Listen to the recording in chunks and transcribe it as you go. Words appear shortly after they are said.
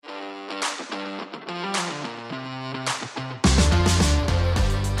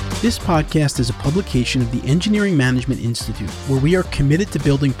This podcast is a publication of the Engineering Management Institute, where we are committed to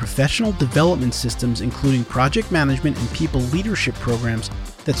building professional development systems, including project management and people leadership programs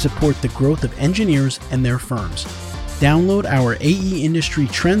that support the growth of engineers and their firms. Download our AE Industry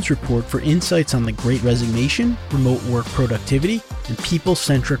Trends Report for insights on the Great Resignation, remote work productivity, and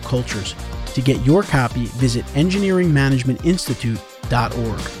people-centric cultures. To get your copy, visit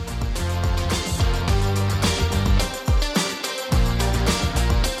engineeringmanagementinstitute.org.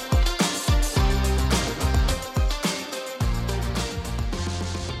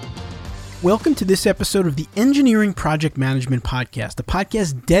 Welcome to this episode of the Engineering Project Management Podcast, a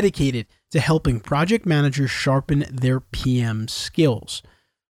podcast dedicated to helping project managers sharpen their PM skills.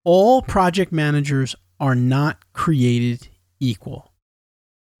 All project managers are not created equal.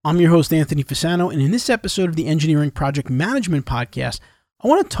 I'm your host, Anthony Fasano, and in this episode of the Engineering Project Management Podcast, I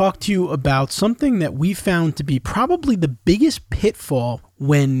want to talk to you about something that we found to be probably the biggest pitfall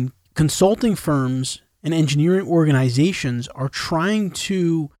when consulting firms and engineering organizations are trying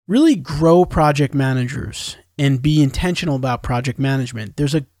to really grow project managers and be intentional about project management.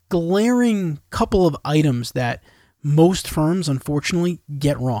 There's a glaring couple of items that most firms, unfortunately,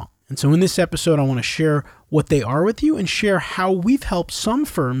 get wrong. And so in this episode, I want to share what they are with you and share how we've helped some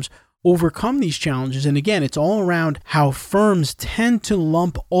firms overcome these challenges. And again, it's all around how firms tend to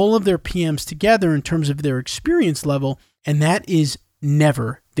lump all of their PMs together in terms of their experience level, and that is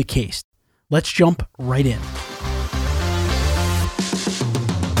never the case. Let's jump right in.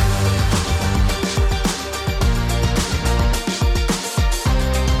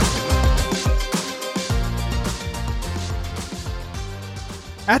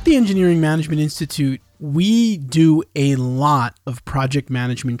 At the Engineering Management Institute, we do a lot of project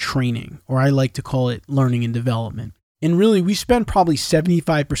management training, or I like to call it learning and development. And really, we spend probably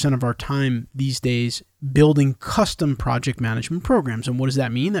 75% of our time these days building custom project management programs. And what does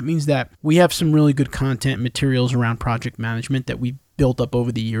that mean? That means that we have some really good content materials around project management that we built up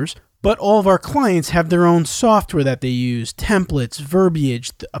over the years. But all of our clients have their own software that they use, templates,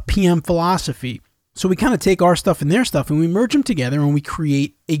 verbiage, a PM philosophy. So we kind of take our stuff and their stuff and we merge them together and we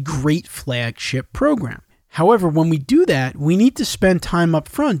create a great flagship program. However, when we do that, we need to spend time up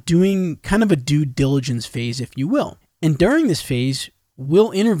front doing kind of a due diligence phase, if you will. And during this phase, we'll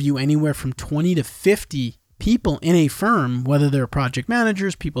interview anywhere from 20 to 50 people in a firm, whether they're project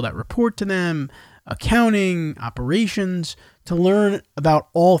managers, people that report to them, accounting, operations, to learn about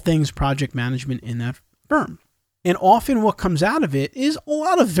all things project management in that firm. And often what comes out of it is a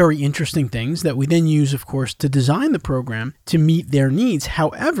lot of very interesting things that we then use, of course, to design the program to meet their needs.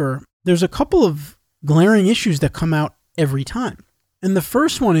 However, there's a couple of glaring issues that come out every time. And the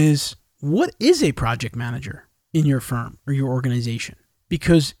first one is, what is a project manager in your firm or your organization?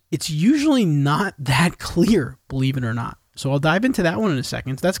 Because it's usually not that clear, believe it or not. So I'll dive into that one in a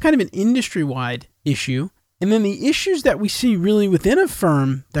second. So that's kind of an industry-wide issue. And then the issues that we see really within a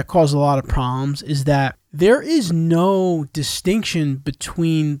firm that cause a lot of problems is that there is no distinction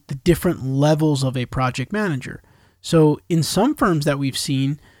between the different levels of a project manager. So in some firms that we've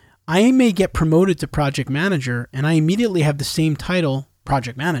seen, I may get promoted to project manager and I immediately have the same title,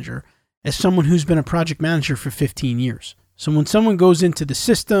 project manager, as someone who's been a project manager for 15 years. So when someone goes into the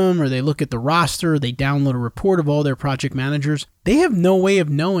system or they look at the roster, they download a report of all their project managers, they have no way of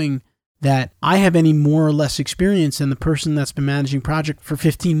knowing that I have any more or less experience than the person that's been managing project for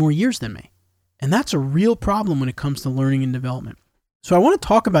 15 more years than me. And that's a real problem when it comes to learning and development. So I want to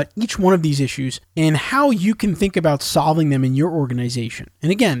talk about each one of these issues and how you can think about solving them in your organization.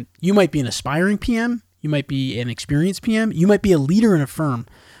 And again, you might be an aspiring PM, you might be an experienced PM, you might be a leader in a firm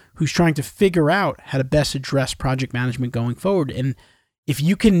who's trying to figure out how to best address project management going forward. And if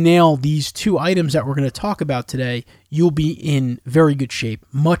you can nail these two items that we're going to talk about today, you'll be in very good shape,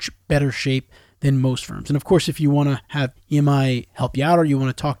 much better shape than most firms. And of course, if you want to have EMI help you out or you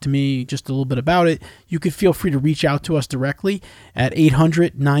want to talk to me just a little bit about it, you could feel free to reach out to us directly at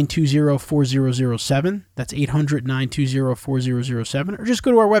 800-920-4007. That's 800-920-4007. Or just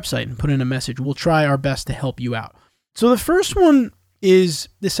go to our website and put in a message. We'll try our best to help you out. So the first one is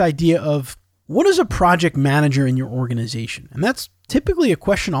this idea of, what is a project manager in your organization? And that's typically a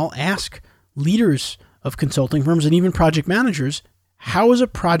question I'll ask leaders of consulting firms and even project managers. How is a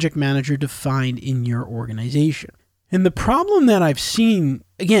project manager defined in your organization? And the problem that I've seen,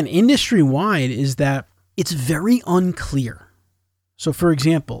 again, industry-wide, is that it's very unclear. So for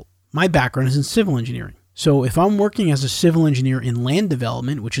example, my background is in civil engineering. So if I'm working as a civil engineer in land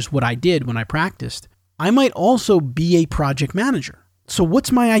development, which is what I did when I practiced, I might also be a project manager. So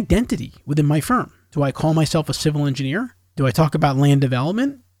what's my identity within my firm? Do I call myself a civil engineer? Do I talk about land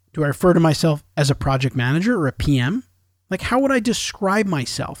development? Do I refer to myself as a project manager or a PM? Like, how would I describe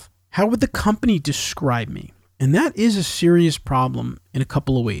myself How would the company describe me? And that is a serious problem in a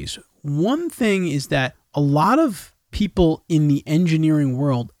couple of ways. One thing is that a lot of people in the engineering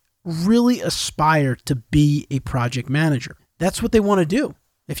world really aspire to be a project manager. That's what they want to do.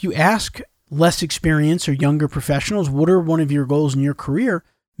 If you ask less experienced or younger professionals, what are one of your goals in your career?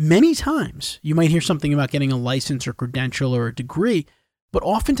 Many times you might hear something about getting a license or credential or a degree, but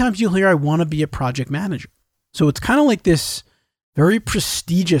oftentimes you'll hear, I want to be a project manager. So it's kind of like this very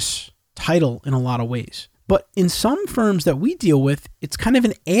prestigious title in a lot of ways. But in some firms that we deal with, it's kind of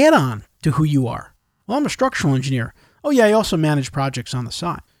an add-on to who you are. Well, I'm a structural engineer. Oh yeah, I also manage projects on the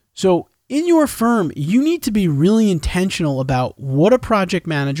side. So in your firm, you need to be really intentional about what a project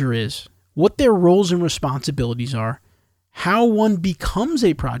manager is, what their roles and responsibilities are, how one becomes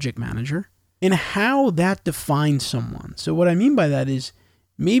a project manager, and how that defines someone. So what I mean by that is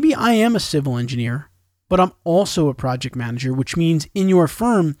maybe I am a civil engineer, but I'm also a project manager, which means in your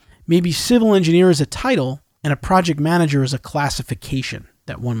firm, maybe civil engineer is a title and a project manager is a classification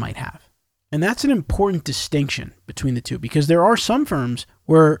that one might have. And that's an important distinction between the two, because there are some firms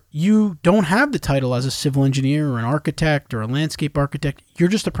where you don't have the title as a civil engineer or an architect or a landscape architect. You're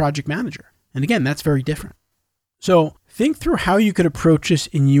just a project manager. And again, that's very different. So think through how you could approach this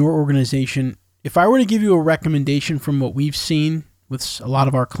in your organization. If I were to give you a recommendation from what we've seen with a lot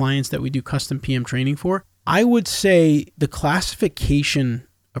of our clients that we do custom PM training for, I would say the classification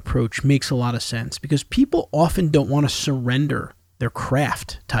approach makes a lot of sense because people often don't want to surrender their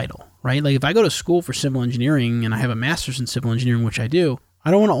craft title, right? Like if I go to school for civil engineering and I have a master's in civil engineering, which I do, I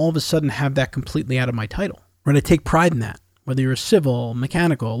don't want to all of a sudden have that completely out of my title, right? I take pride in that, whether you're a civil,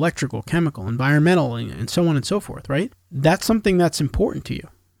 mechanical, electrical, chemical, environmental, and so on and so forth, right? That's something that's important to you.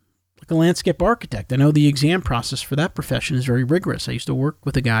 Like a landscape architect, I know the exam process for that profession is very rigorous. I used to work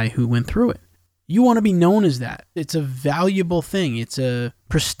with a guy who went through it. You want to be known as that. It's a valuable thing. It's a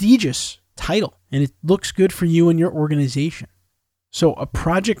prestigious title, and it looks good for you and your organization. So a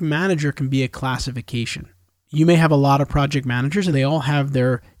project manager can be a classification. You may have a lot of project managers, and they all have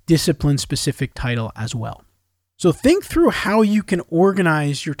their discipline-specific title as well. So think through how you can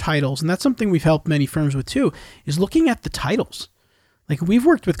organize your titles, and that's something we've helped many firms with too, is looking at the titles. Like we've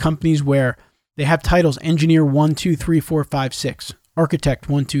worked with companies where they have titles engineer 1, 2, 3, 4, 5, 6, architect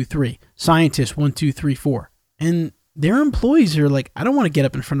 1, 2, 3, scientist 1, 2, 3, 4. And their employees are like, I don't want to get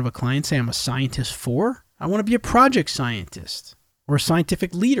up in front of a client and say I'm a scientist 4. I want to be a project scientist or a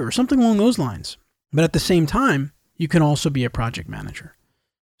scientific leader or something along those lines. But at the same time, you can also be a project manager.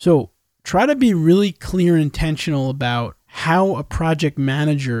 So try to be really clear and intentional about how a project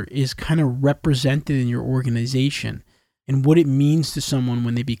manager is kind of represented in your organization and what it means to someone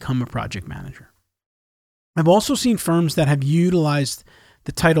when they become a project manager. I've also seen firms that have utilized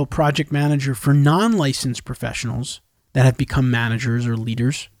the title project manager for non-licensed professionals that have become managers or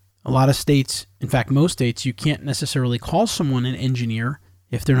leaders. A lot of states, in fact, most states, you can't necessarily call someone an engineer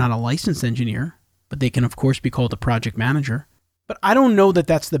if they're not a licensed engineer, but they can, of course, be called a project manager. But I don't know that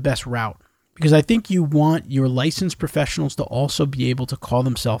that's the best route because I think you want your licensed professionals to also be able to call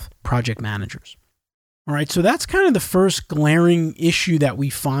themselves project managers. All right, so that's kind of the first glaring issue that we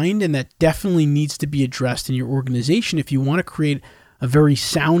find and that definitely needs to be addressed in your organization if you want to create a very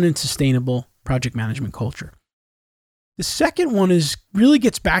sound and sustainable project management culture. The second one really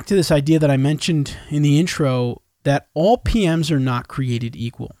gets back to this idea that I mentioned in the intro that all PMs are not created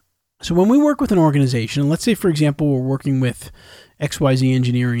equal. So when we work with an organization, let's say, for example, we're working with XYZ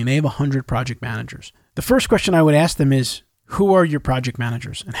Engineering and they have 100 project managers. The first question I would ask them is, who are your project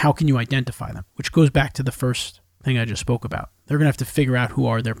managers and how can you identify them? Which goes back to the first thing I just spoke about. They're going to have to figure out who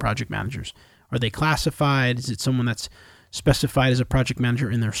are their project managers. Are they classified? Is it someone that's specified as a project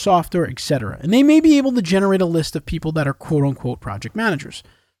manager in their software, etc.? And they may be able to generate a list of people that are quote unquote project managers.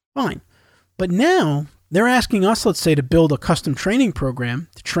 Fine. But now they're asking us, let's say, to build a custom training program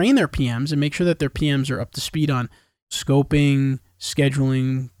to train their PMs and make sure that their PMs are up to speed on scoping,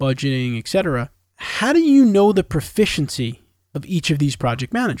 scheduling, budgeting, etc. How do you know the proficiency of each of these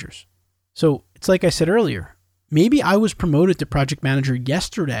project managers? So it's like I said earlier, maybe I was promoted to project manager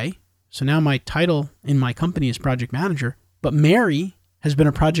yesterday. So now my title in my company is project manager, but Mary has been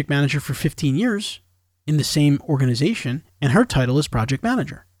a project manager for 15 years in the same organization and her title is project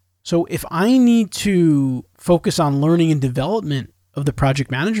manager. So if I need to focus on learning and development of the project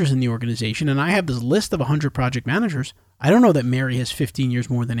managers in the organization and I have this list of 100 project managers, I don't know that Mary has 15 years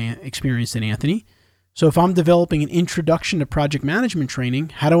more than experience than Anthony. So if I'm developing an introduction to project management training,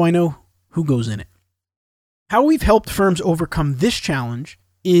 how do I know who goes in it? How we've helped firms overcome this challenge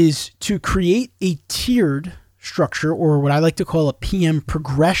is to create a tiered structure, or what I like to call a PM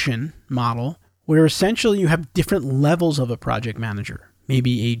progression model, where essentially you have different levels of a project manager.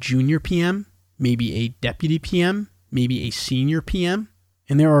 maybe a junior PM, maybe a deputy PM, maybe a senior PM.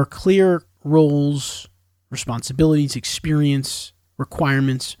 And there are clear roles, responsibilities, experience,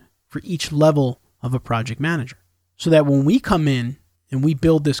 requirements for each level of a project manager. So that when we come in and we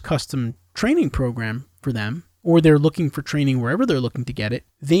build this custom training program for them, or they're looking for training wherever they're looking to get it,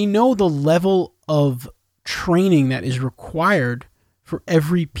 they know the level of training that is required for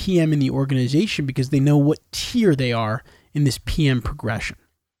every PM in the organization because they know what tier they are in this PM progression.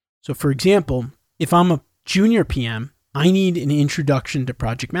 So for example, if I'm a junior PM, I need an introduction to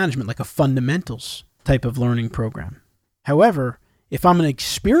project management, like a fundamentals type of learning program. However, if I'm an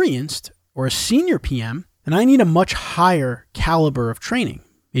experienced or a senior PM, then I need a much higher caliber of training,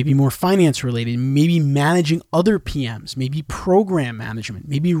 maybe more finance related, maybe managing other PMs, maybe program management,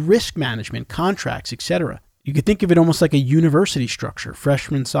 maybe risk management, contracts, etc. You could think of it almost like a university structure,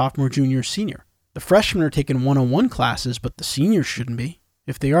 freshman, sophomore, junior, senior. The freshmen are taking one-on-one classes, but the seniors shouldn't be.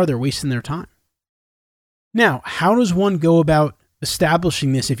 If they are, they're wasting their time. Now, how does one go about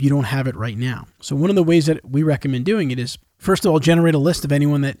establishing this if you don't have it right now? So one of the ways that we recommend doing it is, first of all, generate a list of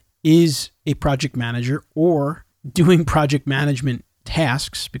anyone that is a project manager or doing project management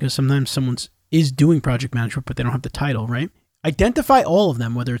tasks, because sometimes someone is doing project management, but they don't have the title, right? Identify all of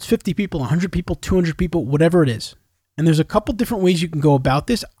them, whether it's 50 people, 100 people, 200 people, whatever it is. And there's a couple different ways you can go about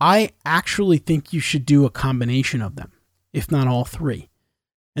this. I actually think you should do a combination of them, if not all three.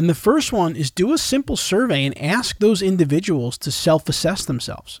 And the first one is do a simple survey and ask those individuals to self-assess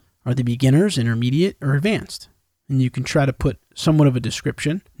themselves. Are they beginners, intermediate, or advanced? And you can try to put somewhat of a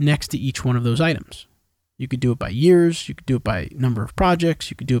description next to each one of those items. You could do it by years. You could do it by number of projects.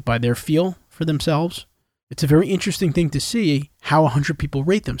 You could do it by their feel for themselves. It's a very interesting thing to see how 100 people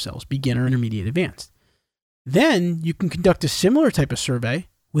rate themselves, beginner, intermediate, advanced. Then you can conduct a similar type of survey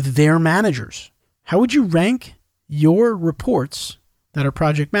with their managers. How would you rank your reports that are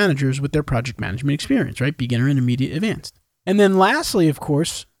project managers with their project management experience, right? Beginner, intermediate, advanced. And then lastly, of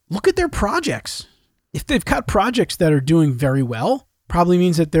course, look at their projects. If they've got projects that are doing very well, probably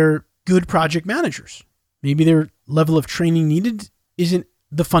means that they're good project managers. Maybe their level of training needed isn't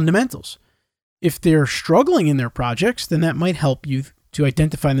the fundamentals. If they're struggling in their projects, then that might help you to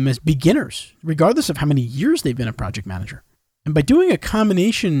identify them as beginners, regardless of how many years they've been a project manager. And by doing a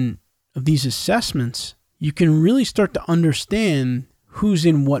combination of these assessments, you can really start to understand who's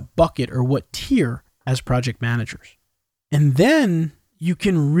in what bucket or what tier as project managers. And then you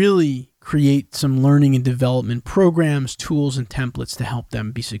can really create some learning and development programs, tools, and templates to help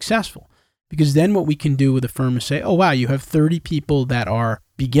them be successful. Because then what we can do with a firm is say, oh, wow, you have 30 people that are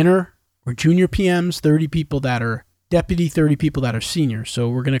beginner or junior PMs, 30 people that are deputy, 30 people that are senior. So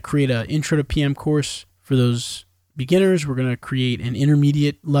we're going to create an intro to PM course for those beginners. We're going to create an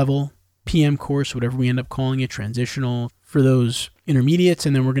intermediate level PM course, whatever we end up calling it, transitional, for those intermediates.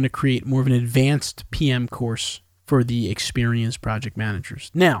 And then we're going to create more of an advanced PM course for the experienced project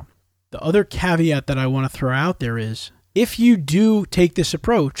managers. Now, the other caveat that I want to throw out there is, if you do take this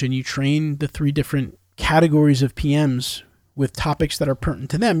approach and you train the 3 different categories of PMs with topics that are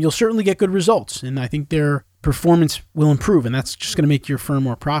pertinent to them, you'll certainly get good results. And I think their performance will improve, and that's just going to make your firm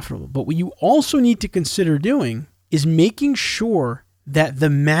more profitable. But what you also need to consider doing is making sure that the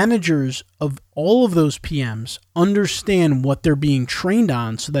managers of all of those PMs understand what they're being trained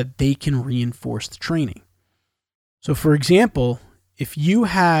on so that they can reinforce the training. So for example, if you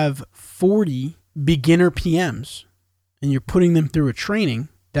have 40 beginner PMs and you're putting them through a training,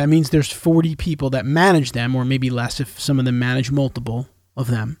 that means there's 40 people that manage them, or maybe less if some of them manage multiple of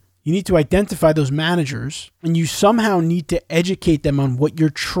them. You need to identify those managers, and you somehow need to educate them on what you're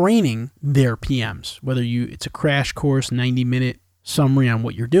training their PMs, whether it's a crash course, 90-minute summary on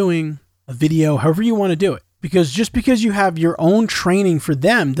what you're doing, a video, however you want to do it. Because just because you have your own training for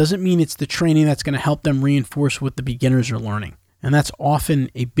them doesn't mean it's the training that's going to help them reinforce what the beginners are learning. And that's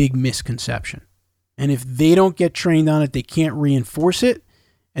often a big misconception. And if they don't get trained on it, they can't reinforce it.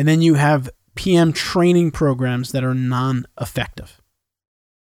 And then you have PM training programs that are non-effective.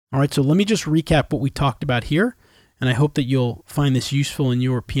 All right, so let me just recap what we talked about here, and I hope that you'll find this useful in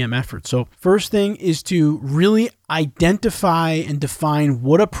your PM effort. So first thing is to really identify and define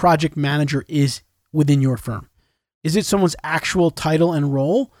what a project manager is within your firm. Is it someone's actual title and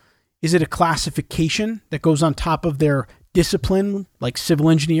role? Is it a classification that goes on top of their discipline, like civil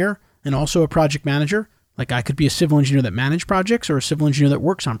engineer and also a project manager? Like I could be a civil engineer that manages projects, or a civil engineer that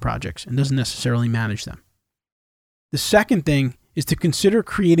works on projects and doesn't necessarily manage them. The second thing is to consider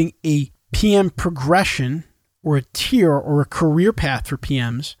creating a PM progression or a tier or a career path for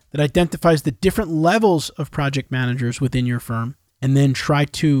PMs that identifies the different levels of project managers within your firm, and then try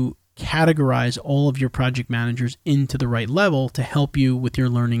to categorize all of your project managers into the right level to help you with your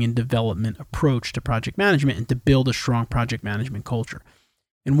learning and development approach to project management and to build a strong project management culture.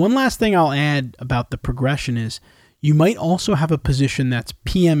 And one last thing I'll add about the progression is you might also have a position that's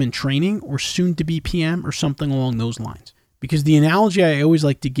PM in training or soon to be PM or something along those lines. Because the analogy I always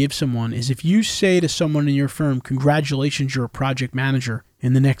like to give someone is if you say to someone in your firm, congratulations, you're a project manager.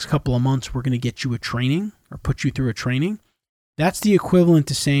 In the next couple of months, we're going to get you a training or put you through a training. That's the equivalent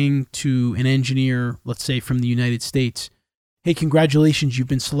to saying to an engineer, let's say from the United States, hey, congratulations, you've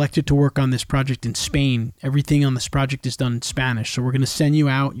been selected to work on this project in Spain. Everything on this project is done in Spanish. So we're going to send you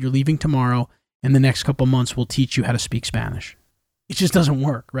out. You're leaving tomorrow. And the next couple of months, we'll teach you how to speak Spanish. It just doesn't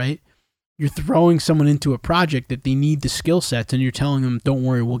work, right? You're throwing someone into a project that they need the skill sets and you're telling them, don't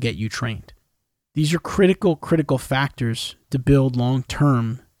worry, we'll get you trained. These are critical factors to build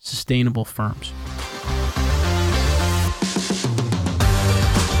long-term sustainable firms.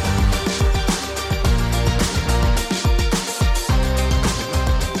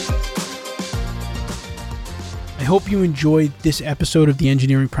 I hope you enjoyed this episode of the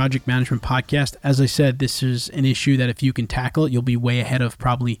Engineering Project Management Podcast. As I said, this is an issue that if you can tackle it, you'll be way ahead of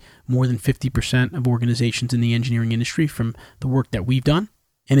probably more than 50% of organizations in the engineering industry from the work that we've done.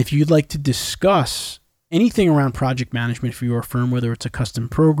 And if you'd like to discuss anything around project management for your firm, whether it's a custom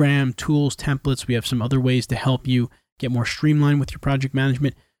program, tools, templates, we have some other ways to help you get more streamlined with your project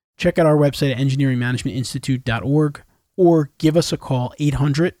management. Check out our website at engineeringmanagementinstitute.org or give us a call,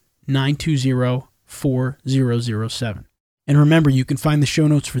 800-920-4007. And remember, you can find the show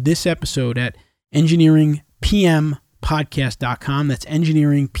notes for this episode at engineeringpmpodcast.com. That's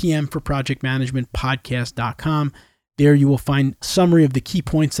engineeringpm for project management podcast.com. There you will find a summary of the key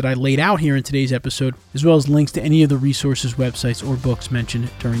points that I laid out here in today's episode, as well as links to any of the resources, websites, or books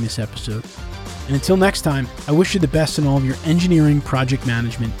mentioned during this episode. And until next time, I wish you the best in all of your engineering project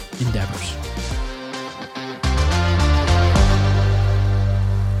management endeavors.